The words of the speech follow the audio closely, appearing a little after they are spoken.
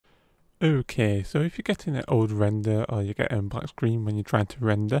Okay, so if you're getting an old render or you get a black screen when you're trying to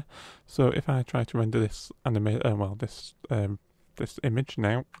render, so if I try to render this this image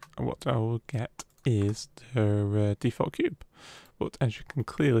now, what I will get is the default cube. But as you can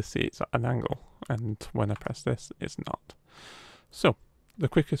clearly see, it's at an angle, and when I press this, it's not. So the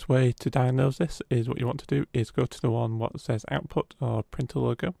quickest way to diagnose this is what you want to do is go to the one what says output or printer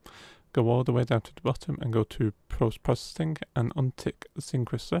logo, go all the way down to the bottom and go to post processing and untick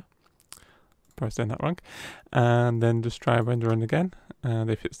synchrony. Probably saying that wrong, and then just try rendering again,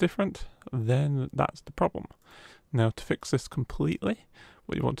 and if it's different, then that's the problem. Now to fix this completely,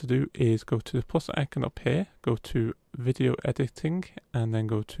 what you want to do is go to the plus icon up here, go to video editing, and then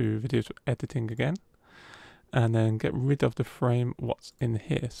go to video editing again, and then get rid of the frame what's in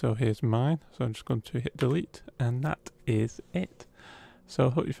here. So here's mine, so I'm just going to hit delete, and that is it. So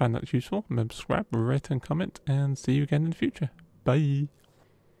I hope you find that useful. Remember to subscribe, rate and comment, and see you again in the future. Bye!